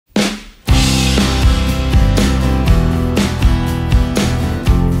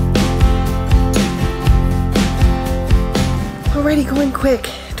already going quick.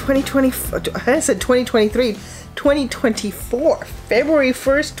 2024, I said 2023, 2024, February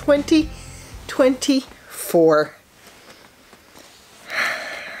 1st, 2024.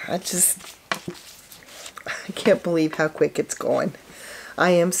 I can't believe how quick it's going.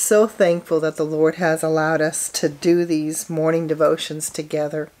 I am so thankful that the Lord has allowed us to do these morning devotions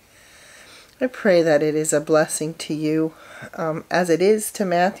together. I pray that it is a blessing to you, as it is to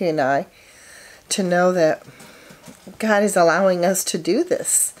Matthew and I, to know that God is allowing us to do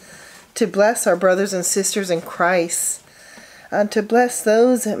this, to bless our brothers and sisters in Christ, to bless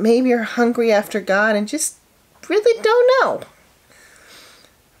those that maybe are hungry after God and just really don't know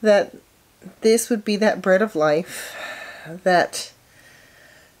that this would be that bread of life, that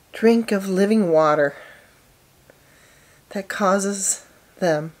drink of living water that causes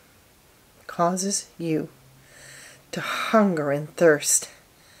you to hunger and thirst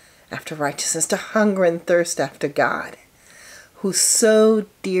after righteousness, to hunger and thirst after God, who so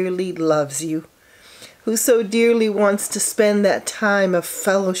dearly loves you, who so dearly wants to spend that time of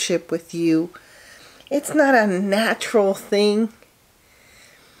fellowship with you. It's not a natural thing.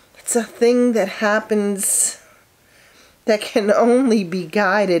 It's a thing that happens that can only be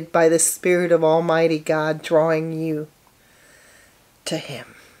guided by the Spirit of Almighty God drawing you to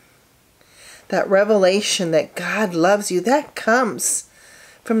Him. That revelation that God loves you, that comes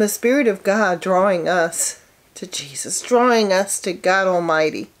from the Spirit of God drawing us to Jesus, drawing us to God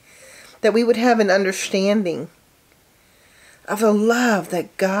Almighty, that we would have an understanding of the love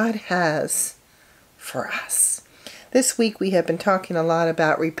that God has for us. This week we have been talking a lot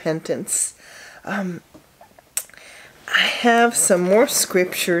about repentance. I have some more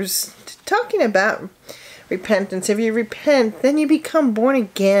scriptures talking about repentance. If you repent, then you become born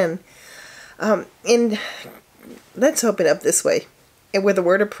again. And let's open up this way with a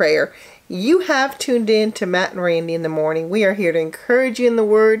word of prayer. You have tuned in to Matt and Randy in the morning. We are here to encourage you in the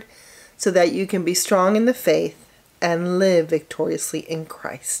Word so that you can be strong in the faith and live victoriously in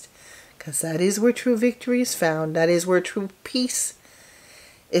Christ. Because that is where true victory is found. That is where true peace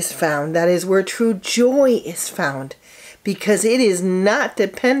is found. That is where true joy is found. Because it is not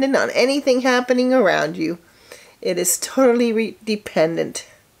dependent on anything happening around you. It is totally dependent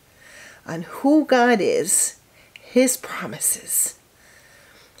on who God is, His promises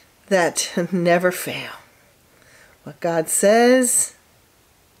that never fail. What God says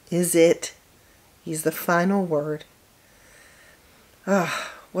is it. He's the final word.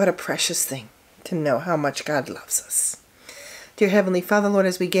 Ah, what a precious thing to know how much God loves us. Dear Heavenly Father, Lord,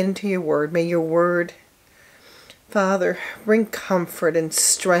 as we get into your word, may your word, Father, bring comfort and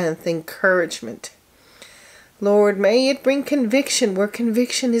strength, encouragement. Lord, may it bring conviction where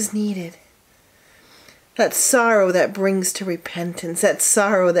conviction is needed. That sorrow that brings to repentance, that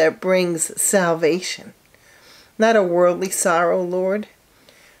sorrow that brings salvation. Not a worldly sorrow, Lord,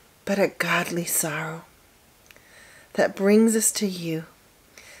 but a godly sorrow that brings us to you,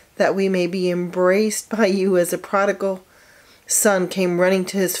 that we may be embraced by you as a prodigal son came running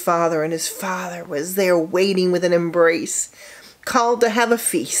to his father, and his father was there waiting with an embrace, called to have a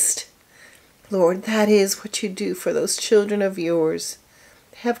feast. Lord, that is what you do for those children of yours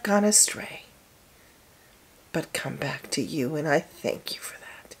that have gone astray, but come back to you, and I thank you for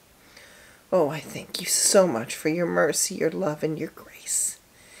that. Oh, I thank you so much for your mercy, your love, and your grace.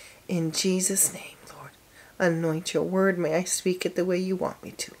 In Jesus' name, Lord, anoint your word. May I speak it the way you want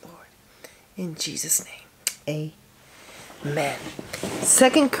me to, Lord. In Jesus' name, amen.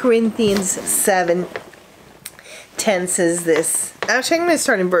 2 Corinthians 7:10 says this. Actually, I'm going to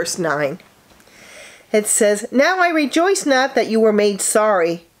start in verse 9. It says, "Now I rejoice not that you were made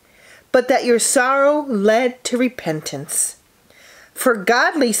sorry, but that your sorrow led to repentance. For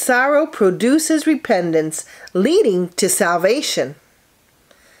godly sorrow produces repentance, leading to salvation,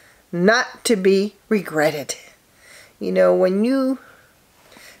 not to be regretted." You know, when you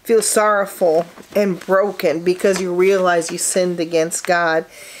feel sorrowful and broken because you realize you sinned against God,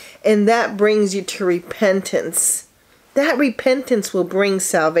 and that brings you to repentance, that repentance will bring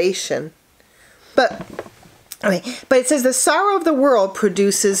salvation. But it says the sorrow of the world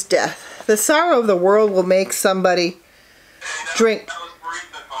produces death. The sorrow of the world will make somebody drink.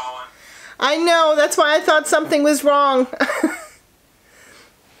 I know, that's why I thought something was wrong.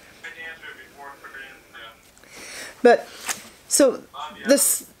 But, so,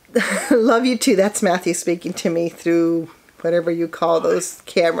 this, love you too. That's Matthew speaking to me through whatever you call those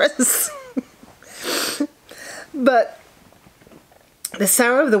cameras. But the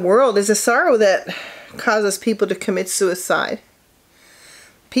sorrow of the world is a sorrow that causes people to commit suicide.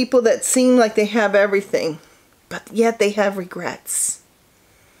 People that seem like they have everything, but yet they have regrets.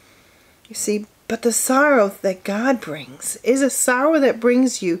 You see, But the sorrow that God brings is a sorrow that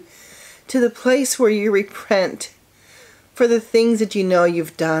brings you to the place where you repent for the things that you know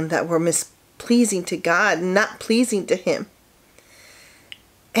you've done that were mispleasing to God and not pleasing to Him.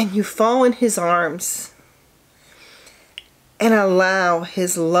 And you fall in His arms and allow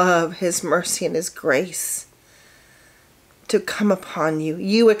His love, His mercy, and His grace to come upon you.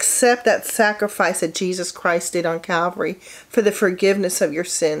 You accept that sacrifice that Jesus Christ did on Calvary for the forgiveness of your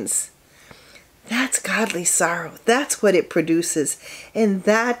sins. That's godly sorrow. That's what it produces. And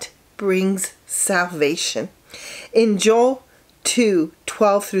that brings salvation. In Joel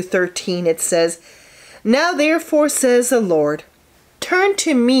 2:12 through 13, it says, "Now therefore says the Lord, turn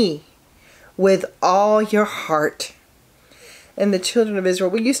to me with all your heart." And the children of Israel,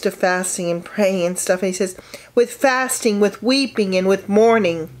 we used to fasting and praying and stuff. And he says, with fasting, with weeping, and with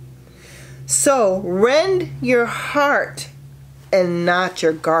mourning. So rend your heart and not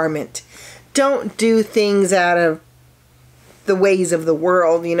your garment. Don't do things out of the ways of the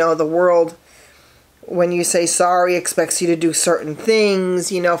world. You know, the world, when you say sorry, expects you to do certain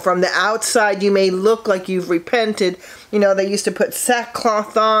things. You know, from the outside, you may look like you've repented. You know, they used to put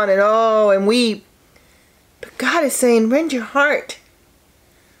sackcloth on and weep. But God is saying, rend your heart.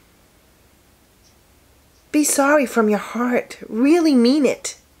 Be sorry from your heart. Really mean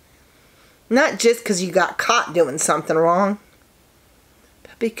it. Not just because you got caught doing something wrong,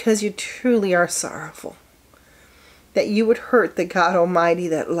 but because you truly are sorrowful. That you would hurt the God Almighty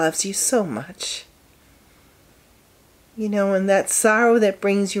that loves you so much. You know, and that sorrow that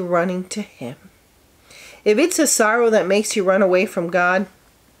brings you running to Him. If it's a sorrow that makes you run away from God,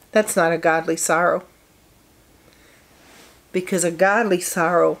 that's not a godly sorrow. Because a godly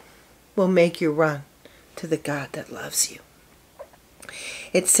sorrow will make you run to the God that loves you.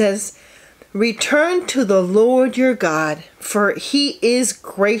 It says, return to the Lord your God, for He is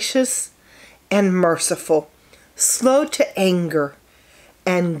gracious and merciful, slow to anger,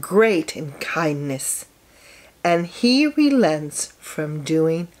 and great in kindness, and He relents from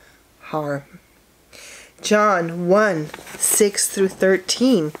doing harm. John 1:6 through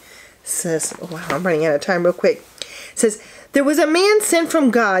 13 says, wow, I'm running out of time real quick. It says, there was a man sent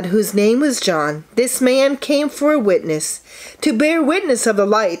from God whose name was John. This man came for a witness, to bear witness of the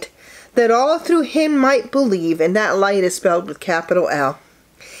light, that all through him might believe, and that light is spelled with capital L.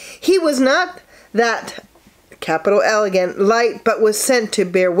 He was not that, capital L again, light, but was sent to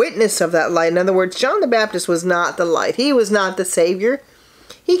bear witness of that light. In other words, John the Baptist was not the light. He was not the Savior.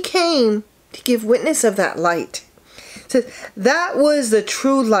 He came to give witness of that light. It says, that was the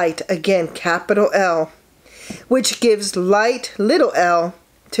true light, again, capital L, which gives light, little l,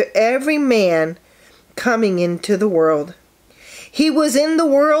 to every man coming into the world. He was in the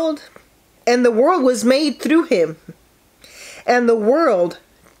world, and the world was made through Him, and the world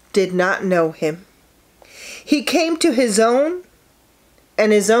did not know Him. He came to His own,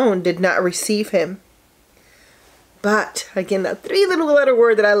 and His own did not receive Him. But, again, that 3-letter letter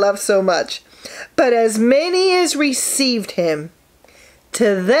word that I love so much. But as many as received Him,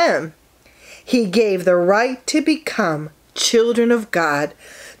 to them He gave the right to become children of God,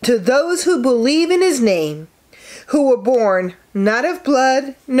 to those who believe in His name, who were born not of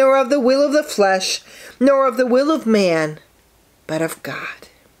blood, nor of the will of the flesh, nor of the will of man, but of God.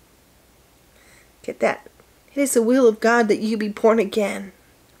 Get that? It is the will of God that you be born again.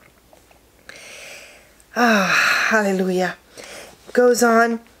 Hallelujah. Goes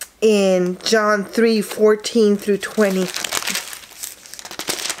on in John 3:14 through 20.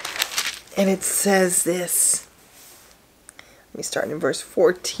 And it says this. Let me start in verse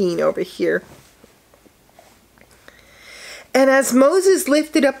 14 over here. And as Moses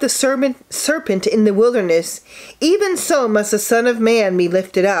lifted up the serpent in the wilderness, even so must the Son of Man be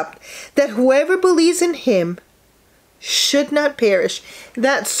lifted up, that whoever believes in Him should not perish.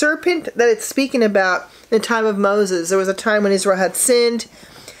 That serpent that it's speaking about in the time of Moses, there was a time when Israel had sinned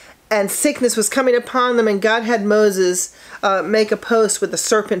and sickness was coming upon them, and God had Moses make a post with a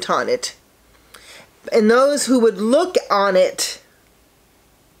serpent on it. And those who would look on it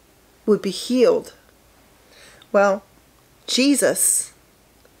would be healed. Well, Jesus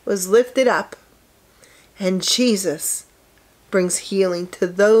was lifted up, and Jesus brings healing to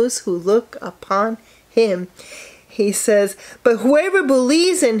those who look upon Him. He says, but whoever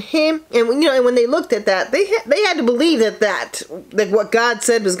believes in Him, and when they looked at that, they had to believe that what God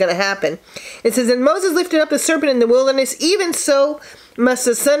said was going to happen. It says, and Moses lifted up the serpent in the wilderness, even so must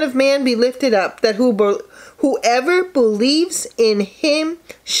the Son of Man be lifted up, that whoever believes in Him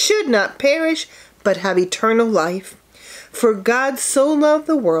should not perish, but have eternal life. For God so loved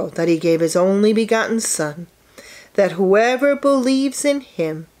the world that He gave His only begotten Son, that whoever believes in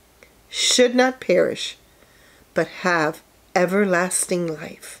Him should not perish, but have everlasting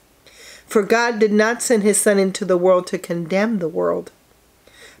life. For God did not send his Son into the world to condemn the world,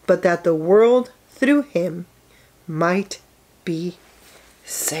 but that the world through him might be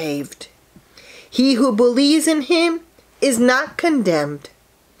saved. He who believes in him is not condemned,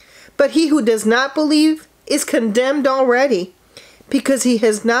 but he who does not believe is condemned already, because he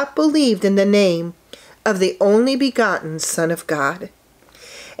has not believed in the name of the only begotten Son of God.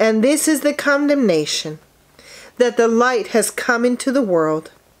 And this is the condemnation, that the light has come into the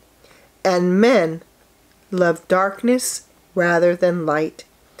world, and men love darkness rather than light,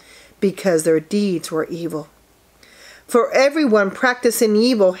 because their deeds were evil. For everyone practicing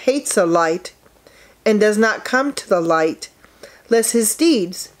evil hates the light, and does not come to the light, lest his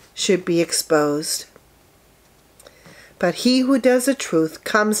deeds should be exposed. But he who does the truth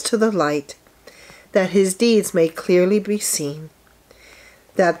comes to the light, that his deeds may clearly be seen,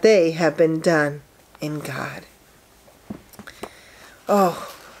 that they have been done in God.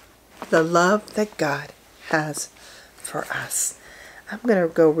 Oh, the love that God has for us. I'm going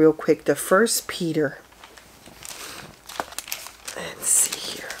to go real quick to 1 Peter. Let's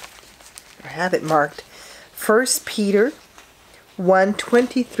see here. I have it marked. 1 Peter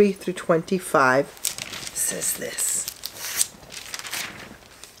 1:23 through 25 says this.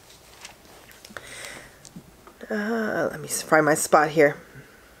 Let me find my spot here.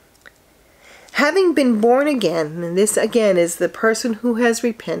 Having been born again, and this again is the person who has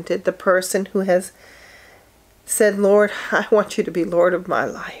repented, the person who has said, Lord, I want you to be Lord of my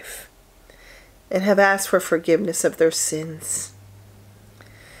life, and have asked for forgiveness of their sins,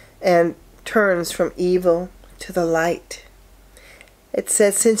 and turns from evil to the light. It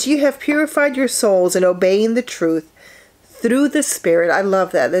says, since you have purified your souls in obeying the truth through the Spirit. I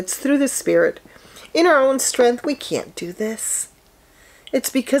love that. It's through the Spirit. In our own strength, we can't do this. It's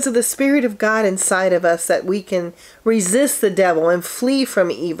because of the Spirit of God inside of us that we can resist the devil and flee from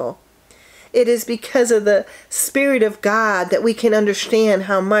evil. It is because of the Spirit of God that we can understand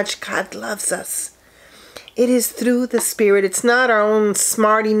how much God loves us. It is through the Spirit. It's not our own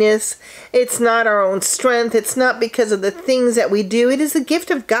smartiness. It's not our own strength. It's not because of the things that we do. It is the gift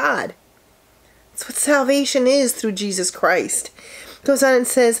of God. That's what salvation is, through Jesus Christ. It goes on and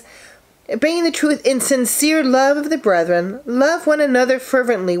says, obeying the truth in sincere love of the brethren, love one another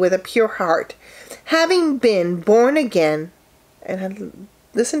fervently with a pure heart, having been born again, and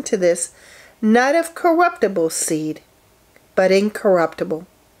listen to this, not of corruptible seed, but incorruptible,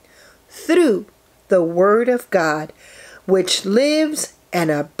 through the word of God, which lives and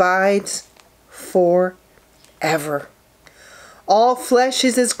abides forever. All flesh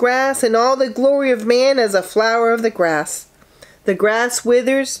is as grass, and all the glory of man as a flower of the grass. The grass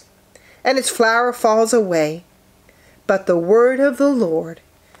withers, and its flower falls away, but the word of the Lord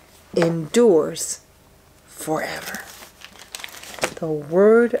endures forever. The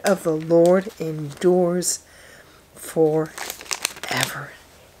word of the Lord endures forever.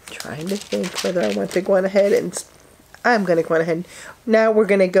 I'm trying to think whether I want to go on ahead, and I'm going to go on ahead. Now we're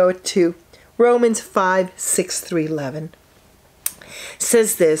going to go to Romans 5:6-11. It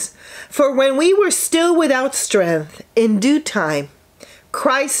says this, for when we were still without strength, in due time,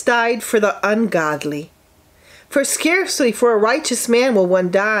 Christ died for the ungodly. For scarcely for a righteous man will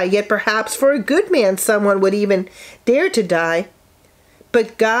one die, yet perhaps for a good man someone would even dare to die.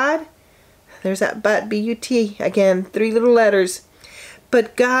 But God, there's that but, B-U-T, again, 3 little letters.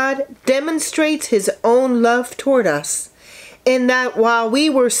 But God demonstrates his own love toward us, in that while we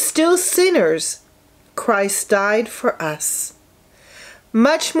were still sinners, Christ died for us.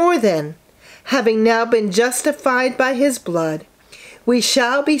 Much more then, having now been justified by his blood, we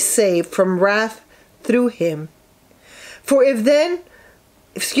shall be saved from wrath through him. For if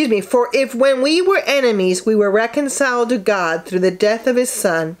when we were enemies, we were reconciled to God through the death of his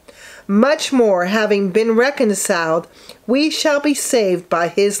Son, much more, having been reconciled, we shall be saved by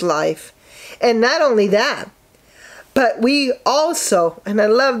his life. And not only that, but we also, and I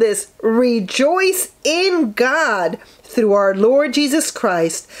love this, rejoice in God through our Lord Jesus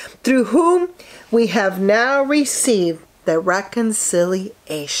Christ, through whom we have now received the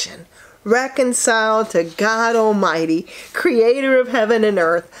reconciliation. Reconciled to God Almighty, creator of heaven and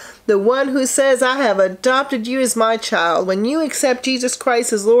earth, the one who says, I have adopted you as my child. When you accept Jesus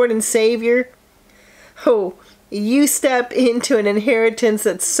Christ as Lord and Savior, you step into an inheritance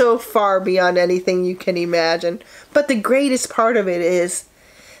that's so far beyond anything you can imagine. But the greatest part of it is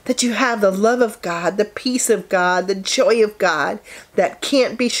that you have the love of God, the peace of God, the joy of God that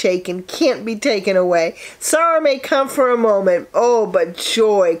can't be shaken, can't be taken away. Sorrow may come for a moment, but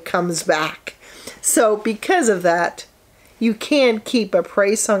joy comes back. So because of that, You can keep a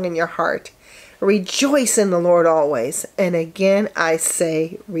praise song in your heart. Rejoice in the Lord always. And again, I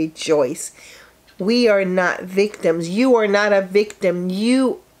say rejoice. We are not victims. You are not a victim.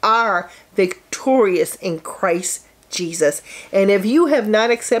 You are victorious in Christ Jesus. And if you have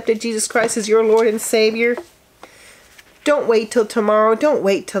not accepted Jesus Christ as your Lord and Savior, don't wait till tomorrow. Don't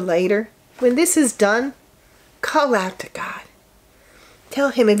wait till later. When this is done, call out to God.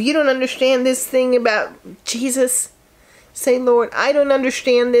 Tell him, if you don't understand this thing about Jesus, say, Lord, I don't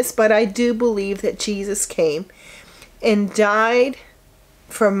understand this, but I do believe that Jesus came and died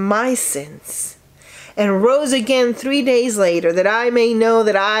for my sins and rose again 3 days later, that I may know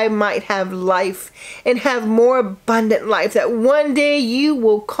that I might have life and have more abundant life, that one day you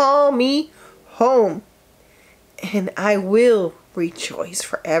will call me home and I will rejoice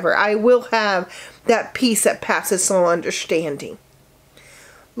forever. I will have that peace that passes all understanding.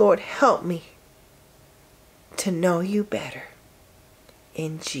 Lord, help me to know you better.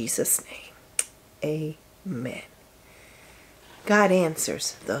 In Jesus' name, amen. God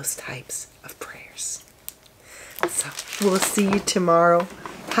answers those types of prayers. So we'll see you tomorrow.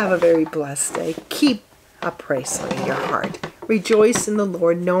 Have a very blessed day. Keep a praise song in your heart. Rejoice in the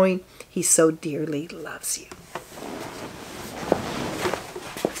Lord, knowing he so dearly loves you.